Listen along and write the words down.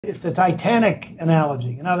It's the Titanic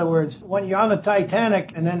analogy. In other words, when you're on the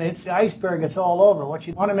Titanic and then the iceberg, it's all over. What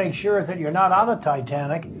you want to make sure is that you're not on the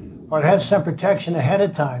Titanic, or have some protection ahead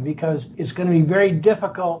of time, because it's going to be very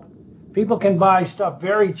difficult. People can buy stuff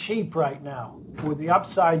very cheap right now, with the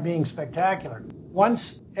upside being spectacular.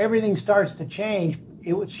 Once everything starts to change,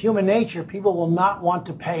 it's human nature. People will not want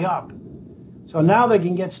to pay up. So now they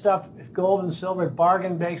can get stuff, gold and silver, at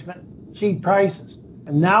bargain basement, cheap prices.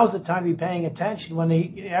 And now's the time to be paying attention, when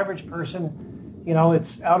the average person,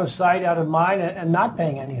 it's out of sight, out of mind, and not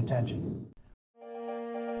paying any attention.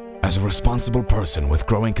 As a responsible person with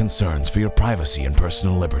growing concerns for your privacy and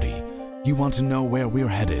personal liberty, you want to know where we're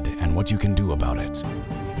headed and what you can do about it.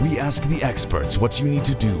 We ask the experts what you need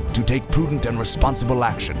to do to take prudent and responsible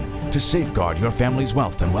action to safeguard your family's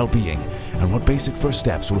wealth and well-being, and what basic first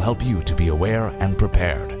steps will help you to be aware and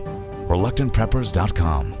prepared.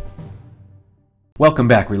 ReluctantPreppers.com. Welcome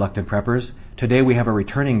back, Reluctant Preppers. Today we have a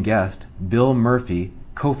returning guest, Bill Murphy,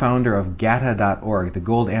 co-founder of GATA.org, the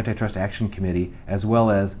Gold Antitrust Action Committee, as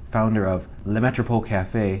well as founder of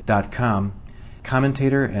LeMetropoleCafe.com,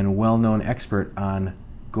 commentator and well-known expert on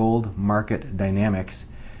gold market dynamics.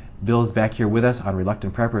 Bill's back here with us on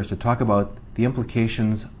Reluctant Preppers to talk about the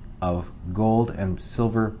implications of gold and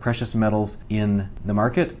silver precious metals in the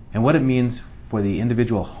market and what it means for the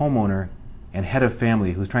individual homeowner and head of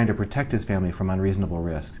family who's trying to protect his family from unreasonable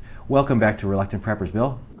risks. Welcome back to Reluctant Preppers,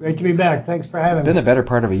 Bill. Great to be back. Thanks for having me. It's been the better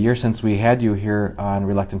part of a year since we had you here on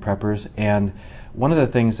Reluctant Preppers, and one of the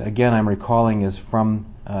things, again, I'm recalling is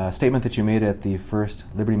from a statement that you made at the first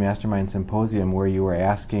Liberty Mastermind Symposium, where you were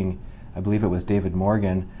asking, I believe it was David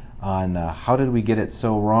Morgan, on how did we get it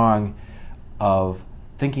so wrong of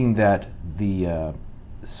thinking that the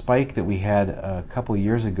spike that we had a couple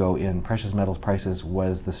years ago in precious metals prices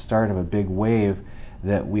was the start of a big wave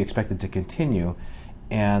that we expected to continue.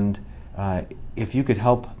 And if you could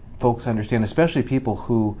help folks understand, especially people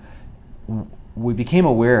who we became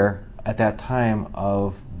aware at that time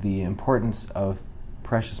of the importance of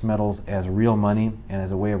precious metals as real money and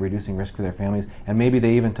as a way of reducing risk for their families, and maybe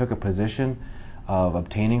they even took a position of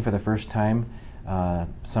obtaining for the first time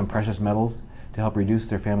some precious metals to help reduce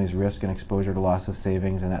their family's risk and exposure to loss of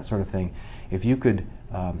savings and that sort of thing. If you could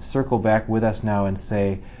circle back with us now and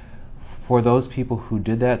say, for those people who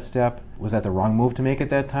did that step, was that the wrong move to make at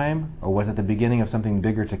that time, or was it the beginning of something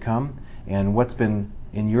bigger to come? And what's been,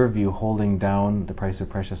 in your view, holding down the price of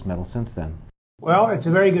precious metals since then? Well, it's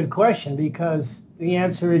a very good question, because the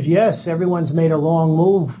answer is yes. Everyone's made a wrong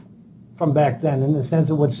move from back then in the sense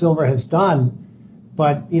of what silver has done.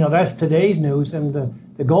 But, that's today's news. And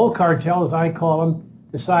the gold cartel, as I call them,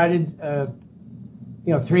 decided,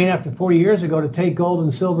 3.5 to 4 years ago to take gold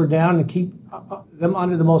and silver down and keep them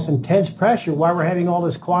under the most intense pressure while we're having all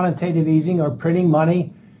this quantitative easing or printing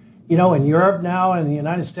money, in Europe now, and the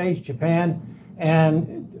United States, Japan.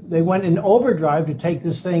 And they went in overdrive to take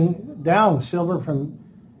this thing down, silver from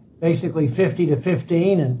basically 50 to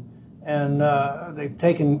 15, and they've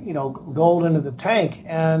taken, gold into the tank.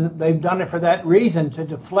 And they've done it for that reason, to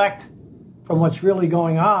deflect from what's really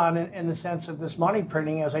going on in the sense of this money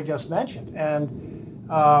printing, as I just mentioned. And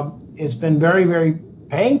it's been very, very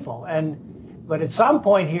painful. But at some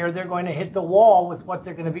point here, they're going to hit the wall with what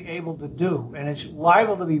they're going to be able to do. And it's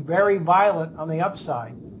liable to be very violent on the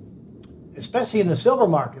upside, especially in the silver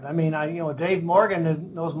market. I mean, Dave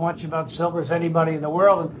Morgan knows much about silver as anybody in the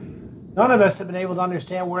world. And none of us have been able to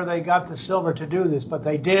understand where they got the silver to do this, but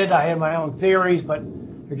they did. I have my own theories, but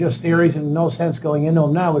they're just theories and no sense going into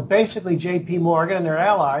them now. But basically, J.P. Morgan and their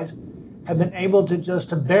allies have been able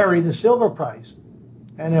to bury the silver price.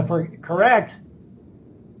 And if we're correct,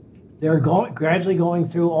 they're gradually going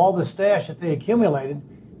through all the stash that they accumulated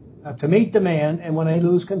to meet demand. And when they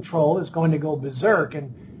lose control, it's going to go berserk.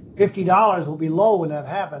 And $50 will be low when that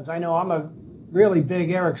happens. I know I'm a really big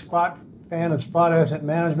Eric Sprott fan of Sprott Asset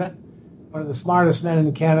Management, one of the smartest men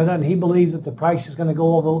in Canada, and he believes that the price is going to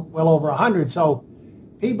go well over 100. So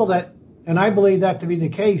people that, and I believe that to be the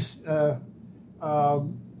case as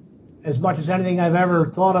much as anything I've ever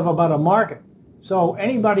thought of about a market. So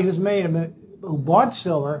anybody who bought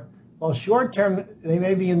silver, well, short term, they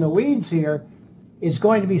may be in the weeds here. It's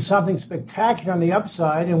going to be something spectacular on the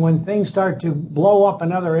upside, and when things start to blow up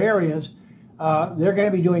in other areas, they're going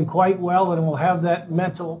to be doing quite well, and will have that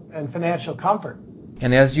mental and financial comfort.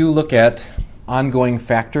 And as you look at ongoing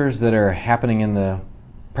factors that are happening in the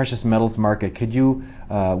precious metals market, could you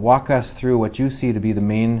walk us through what you see to be the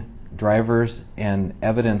main drivers and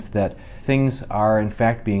evidence that things are in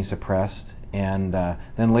fact being suppressed? And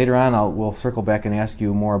then later on we'll circle back and ask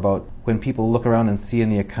you more about when people look around and see in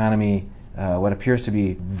the economy what appears to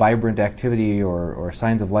be vibrant activity or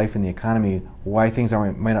signs of life in the economy, why things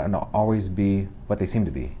might not always be what they seem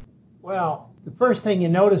to be? Well, the first thing you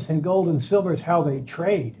notice in gold and silver is how they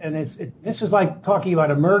trade. And this is like talking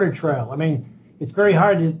about a murder trail. I mean, it's very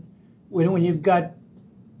hard to, when you've got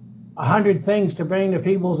 100 things to bring to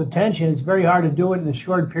people's attention, it's very hard to do it in a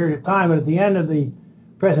short period of time. And at the end of the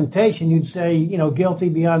presentation, you'd say, guilty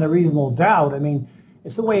beyond a reasonable doubt. I mean,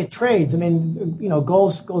 it's the way it trades. I mean,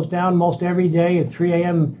 gold goes down most every day at 3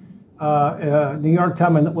 a.m. New York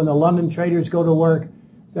time when the London traders go to work.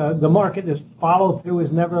 The market is follow through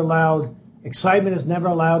is never allowed. Excitement is never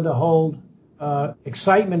allowed to hold.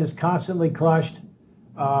 Excitement is constantly crushed.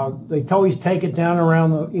 They always take it down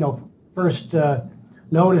around the first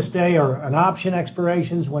notice day or an option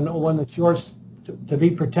expirations when the shorts to be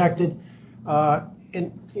protected.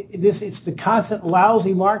 It's the constant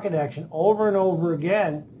lousy market action over and over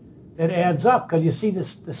again that adds up, because you see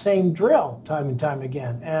the same drill time and time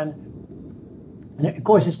again. And of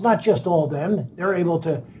course, it's not just all them. They're able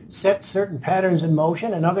to set certain patterns in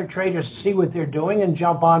motion, and other traders see what they're doing and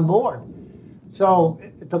jump on board. So,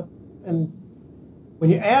 when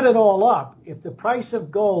you add it all up, if the price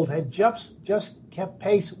of gold had just kept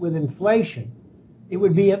pace with inflation, it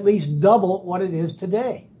would be at least double what it is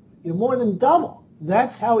today. More than double.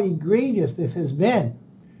 That's how egregious this has been.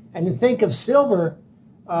 And you think of silver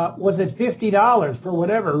was at $50 for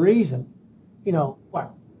whatever reason,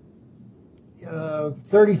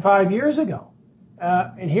 35 years ago.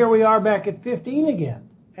 And here we are back at 15 again,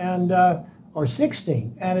 or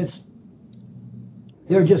 16. And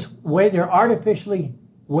they're artificially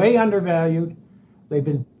way undervalued. They've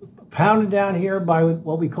been pounded down here by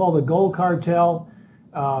what we call the gold cartel,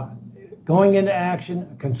 going into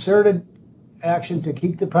action, concerted action to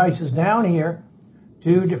keep the prices down here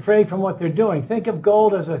to defray from what they're doing. Think of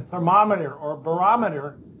gold as a thermometer or a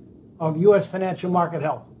barometer of U.S. financial market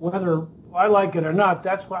health. Whether I like it or not,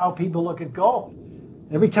 that's how people look at gold.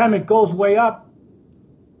 Every time it goes way up,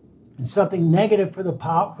 it's something negative for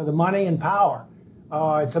the money and power.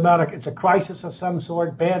 It's a crisis of some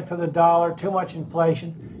sort, bad for the dollar, too much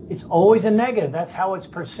inflation. It's always a negative. That's how it's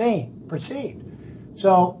perceived.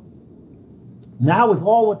 So now with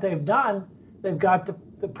all what they've done, they've got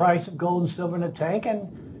the price of gold and silver in a tank,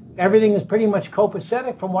 and everything is pretty much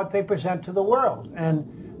copacetic from what they present to the world.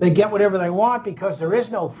 And they get whatever they want because there is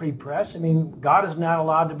no free press. I mean, God is not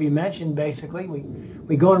allowed to be mentioned, basically.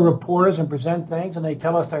 We go to reporters and present things, and they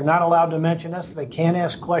tell us they're not allowed to mention us. They can't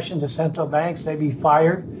ask questions to central banks. They'd be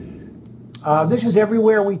fired. This is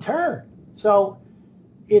everywhere we turn. So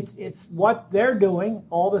it's what they're doing,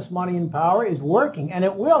 all this money and power, is working, and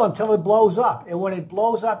it will until it blows up. And when it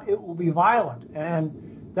blows up, it will be violent.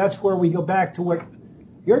 And that's where we go back to what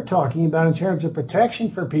you're talking about in terms of protection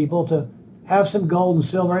for people to have some gold and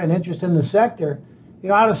silver and interest in the sector.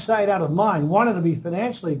 Out of sight, out of mind. One, it'll be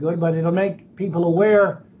financially good, but it'll make people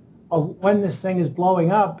aware of when this thing is blowing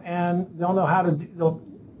up, and they'll know how to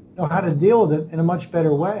deal with it in a much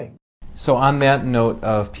better way. So on that note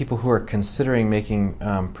of people who are considering making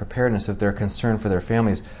preparedness, if they're concerned for their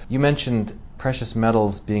families, you mentioned precious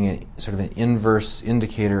metals being a sort of an inverse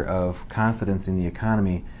indicator of confidence in the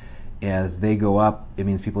economy. As they go up, it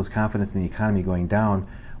means people's confidence in the economy going down.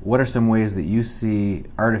 What are some ways that you see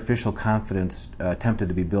artificial confidence attempted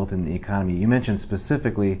to be built in the economy? You mentioned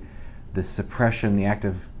specifically the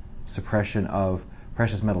active suppression of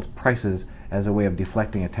precious metals prices as a way of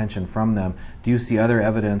deflecting attention from them. Do you see other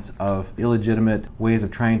evidence of illegitimate ways of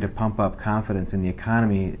trying to pump up confidence in the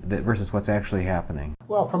economy versus what's actually happening?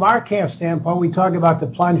 Well, from our camp standpoint, we talk about the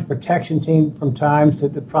plunge protection team from times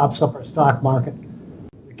that props up our stock market,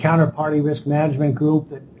 the counterparty risk management group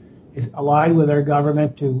that is allied with our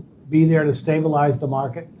government to be there to stabilize the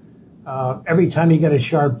market. Every time you get a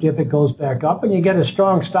sharp dip, it goes back up, and you get a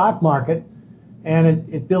strong stock market, and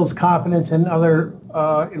it builds confidence in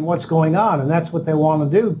in what's going on, and that's what they want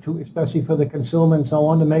to do, especially for the consumer and so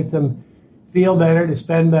on, to make them feel better, to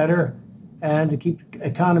spend better, and to keep the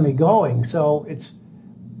economy going. So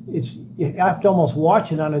you have to almost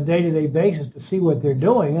watch it on a day-to-day basis to see what they're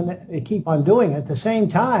doing, and they keep on doing it. At the same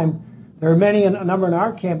time, there are a number in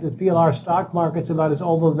our camp that feel our stock market's about as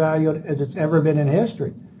overvalued as it's ever been in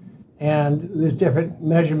history. And there's different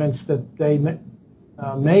measurements that they make,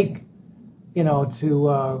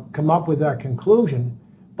 to come up with that conclusion.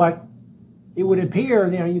 But it would appear,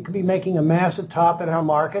 you could be making a massive top in our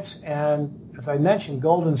markets. And as I mentioned,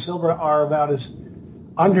 gold and silver are about as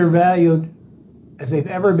undervalued as they've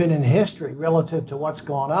ever been in history relative to what's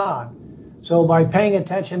going on. So by paying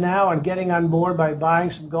attention now and getting on board by buying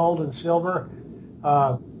some gold and silver,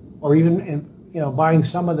 or even buying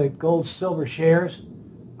some of the gold silver shares,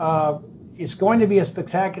 it's going to be a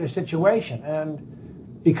spectacular situation.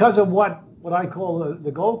 And because of what I call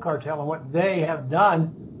the gold cartel and what they have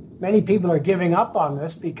done, many people are giving up on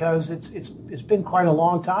this because it's been quite a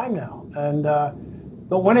long time now. And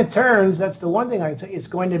but when it turns, that's the one thing I'd say, it's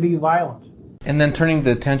going to be violent. And then turning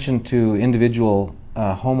the attention to individual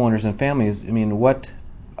homeowners and families, I mean, what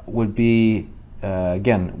would be,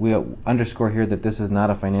 again, we underscore here that this is not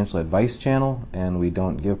a financial advice channel and we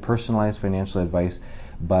don't give personalized financial advice,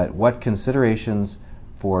 but what considerations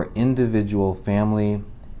for individual family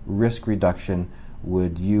risk reduction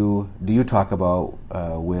do you talk about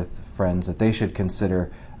with friends that they should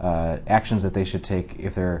consider, actions that they should take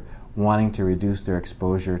if they're wanting to reduce their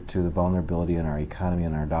exposure to the vulnerability in our economy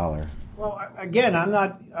and our dollar? Well, again, I'm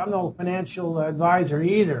no financial advisor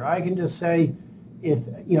either. I can just say, if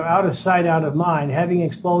out of sight, out of mind, having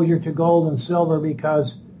exposure to gold and silver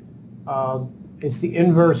because it's the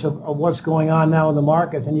inverse of what's going on now in the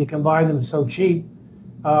markets, and you can buy them so cheap.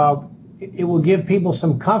 It will give people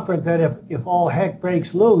some comfort that if all heck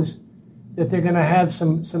breaks loose, that they're going to have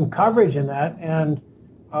some coverage in that, and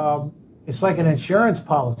it's like an insurance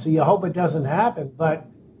policy. You hope it doesn't happen, but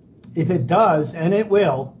if it does, and it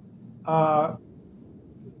will,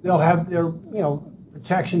 they'll have their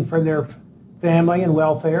protection for their family and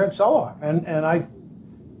welfare and so on. And I'm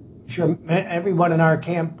sure everyone in our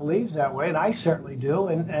camp believes that way, and I certainly do.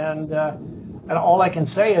 And all I can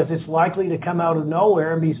say is it's likely to come out of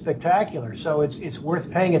nowhere and be spectacular. So it's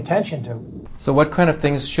worth paying attention to. So what kind of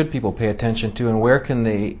things should people pay attention to, and where can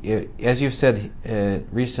they, as you've said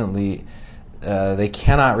recently, they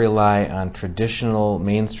cannot rely on traditional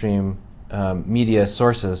mainstream media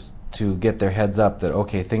sources to get their heads up that,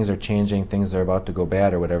 okay, things are changing, things are about to go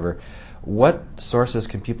bad or whatever. What sources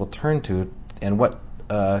can people turn to, and what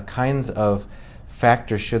kinds of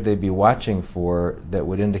factors should they be watching for that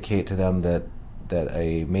would indicate to them that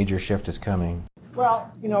a major shift is coming?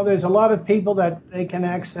 Well, there's a lot of people that they can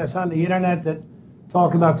access on the internet that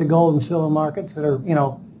talk about the gold and silver markets that are,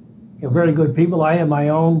 very good people. I have my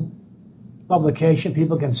own publication.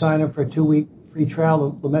 People can sign up for a 2-week free trial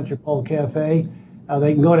of the Metropole Cafe.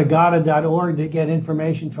 They can go to GATA.org to get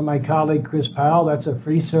information from my colleague Chris Powell. That's a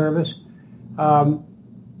free service. And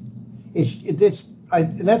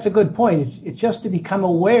that's a good point. It's just to become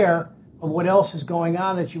aware of what else is going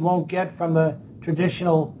on that you won't get from the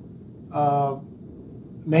traditional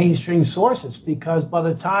mainstream sources, because by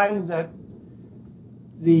the time that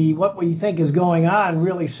what we think is going on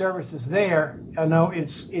really surfaces there,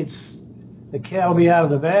 it's the cat will be out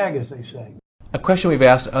of the bag, as they say. A question we've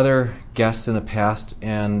asked other guests in the past,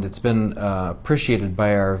 and it's been appreciated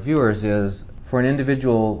by our viewers, is for an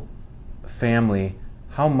individual family,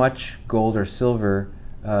 how much gold or silver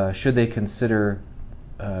should they consider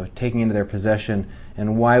taking into their possession,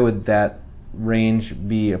 and why would that range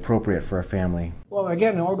be appropriate for a family? Well,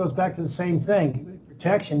 again, it all goes back to the same thing.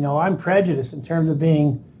 Protection. I'm prejudiced in terms of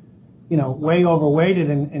being, way overweighted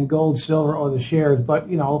in gold, silver, or the shares. But,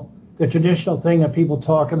 the traditional thing that people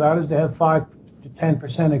talk about is to have 5 to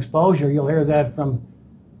 10% exposure. You'll hear that from,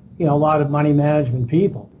 a lot of money management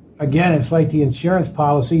people. Again, it's like the insurance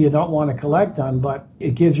policy you don't want to collect on, but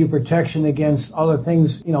it gives you protection against other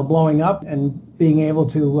things, blowing up and being able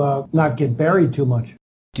to not get buried too much.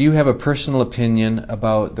 Do you have a personal opinion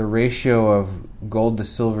about the ratio of gold to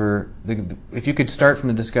silver? If you could start from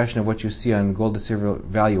the discussion of what you see on gold to silver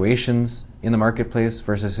valuations in the marketplace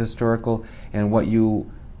versus historical, and what you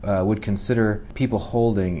would consider people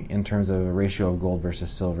holding in terms of a ratio of gold versus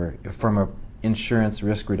silver from an insurance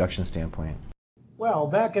risk reduction standpoint. Well,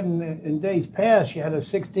 back in days past, you had a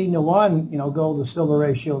 16-to-1, gold to silver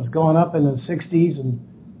ratio. It's gone up in the 60s and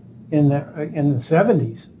in the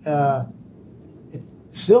 70s.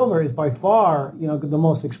 Silver is by far, the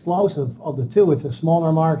most explosive of the two. It's a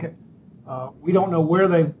smaller market. We don't know where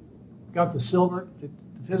they got the silver, the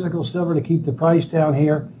physical silver, to keep the price down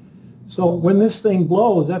here. So when this thing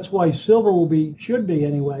blows, that's why silver should be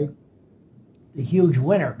anyway, the huge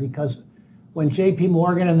winner, because when J.P.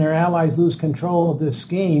 Morgan and their allies lose control of this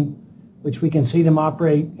scheme, which we can see them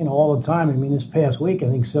operate, all the time. I mean, this past week, I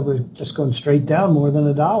think silver is just going straight down more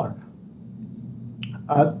than $1.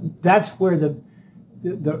 That's where the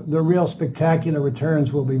real spectacular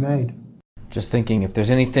returns will be made. Just thinking, if there's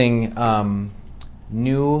anything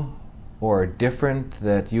new or different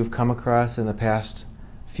that you've come across in the past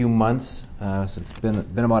few months, so it's been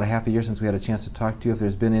about a half a year since we had a chance to talk to you, if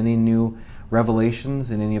there's been any new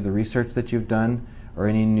revelations in any of the research that you've done, or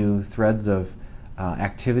any new threads of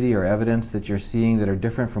activity or evidence that you're seeing that are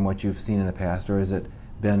different from what you've seen in the past, or has it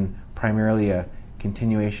been primarily a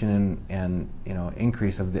continuation and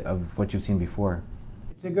increase of what you've seen before?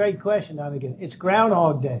 It's a great question, Donegan. It's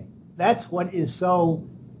Groundhog Day. that's what is so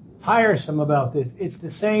tiresome about this. It's the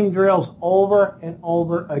same drills over and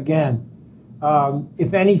over again.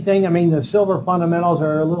 If anything, I mean, the silver fundamentals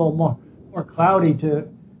are a little more cloudy to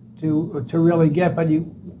really get, but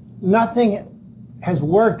nothing has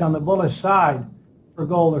worked on the bullish side for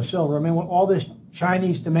gold or silver. I mean, with all this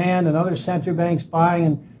Chinese demand and other central banks buying,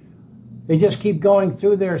 and they just keep going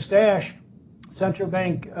through their stash, central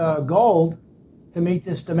bank gold, to meet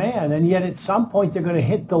this demand, and yet at some point they're going to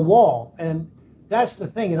hit the wall, and that's the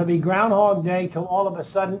thing. It'll be Groundhog Day till all of a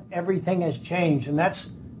sudden everything has changed, and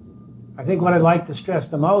that's, I think, what I'd like to stress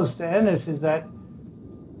the most to end this is that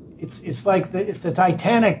it's like it's the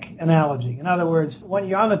Titanic analogy. In other words, when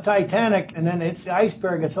you're on the Titanic and then the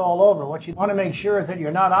iceberg, it's all over. What you want to make sure is that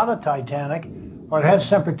you're not on the Titanic, or have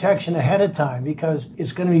some protection ahead of time, because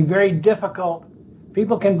it's going to be very difficult.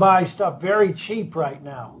 People can buy stuff very cheap right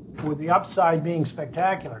now, with the upside being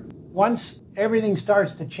spectacular. Once everything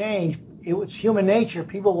starts to change, it's human nature.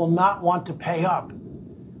 People will not want to pay up.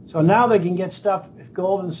 So now they can get stuff,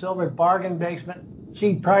 gold and silver, at bargain basement,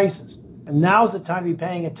 cheap prices. And now's the time to be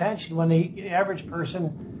paying attention, when the average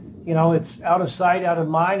person, it's out of sight, out of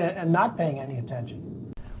mind, and not paying any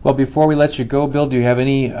attention. Well, before we let you go, Bill, do you have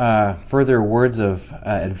any further words of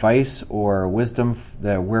advice or wisdom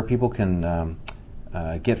where people can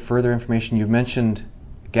get further information? You've mentioned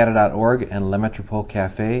GATA.org and Le Metropole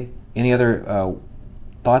Cafe. Any other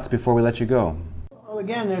thoughts before we let you go? Well,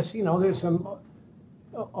 again, there's a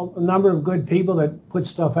number of good people that put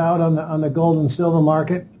stuff out on the gold and silver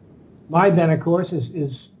market. My bent, of course,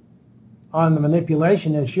 is on the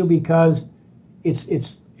manipulation issue, because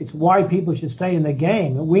it's why people should stay in the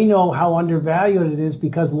game. We know how undervalued it is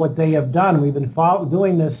because of what they have done. We've been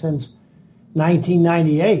doing this since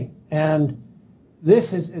 1998, and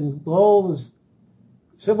this is in gold.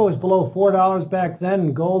 Silver was below $4 back then,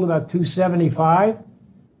 and gold about $2.75.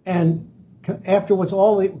 And after what's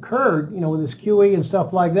all occurred, with this QE and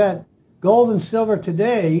stuff like that, gold and silver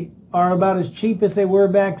today are about as cheap as they were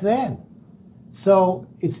back then. So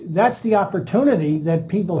that's the opportunity that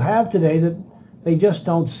people have today that they just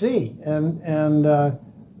don't see. And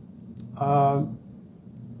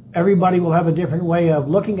everybody will have a different way of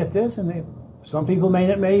looking at this, and some people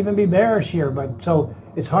may even be bearish here. But so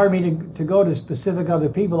it's hard for me to go to specific other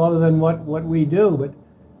people other than what we do. But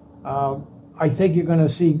I think you're going to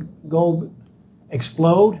see gold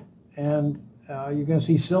explode, and you're going to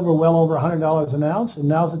see silver well over $100 an ounce, and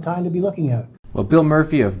now's the time to be looking at it. Well, Bill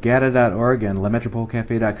Murphy of GATA.org and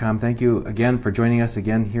LeMetropoleCafe.com, thank you again for joining us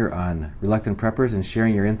again here on Reluctant Preppers and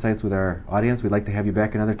sharing your insights with our audience. We'd like to have you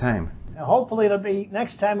back another time. Hopefully it'll be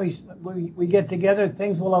next time we get together,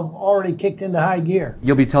 things will have already kicked into high gear.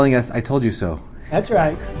 You'll be telling us, I told you so. That's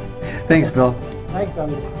right. Thanks, Bill. Thanks,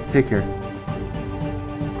 Tommy. Take care.